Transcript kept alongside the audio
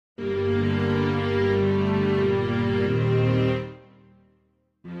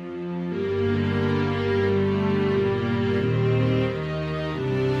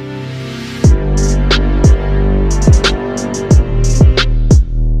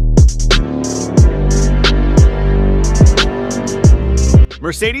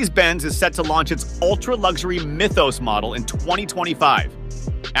Mercedes-Benz is set to launch its ultra-luxury Mythos model in 2025,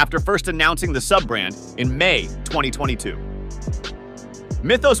 after first announcing the sub-brand in May 2022.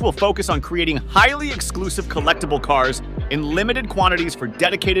 Mythos will focus on creating highly exclusive collectible cars in limited quantities for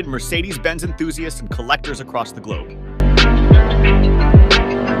dedicated Mercedes-Benz enthusiasts and collectors across the globe.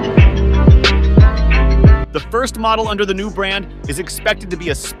 The first model under the new brand is expected to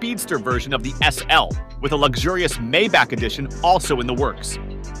be a speedster version of the SL, with a luxurious Maybach edition also in the works.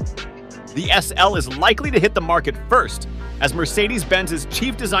 The SL is likely to hit the market first, as Mercedes-Benz's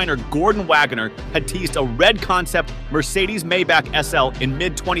chief designer Gordon Wagener had teased a red concept Mercedes-Maybach SL in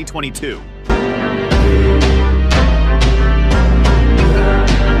mid-2022.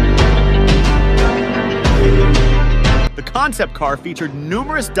 The concept car featured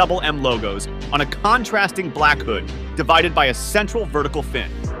numerous double M logos on a contrasting black hood, divided by a central vertical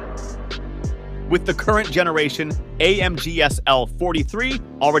fin. With the current generation AMG SL 43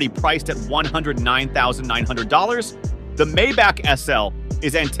 already priced at $109,900, the Maybach SL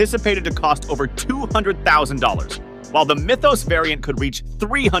is anticipated to cost over $200,000, while the Mythos variant could reach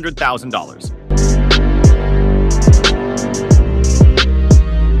 $300,000.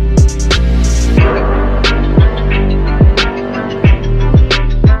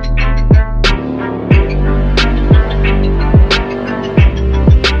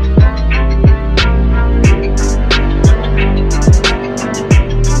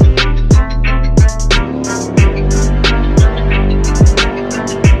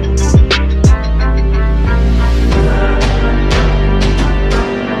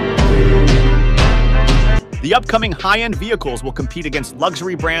 The upcoming high-end vehicles will compete against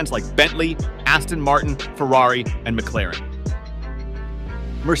luxury brands like Bentley, Aston Martin, Ferrari, and McLaren.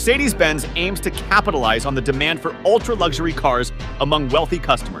 Mercedes-Benz aims to capitalize on the demand for ultra-luxury cars among wealthy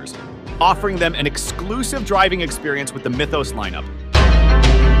customers, offering them an exclusive driving experience with the Mythos lineup.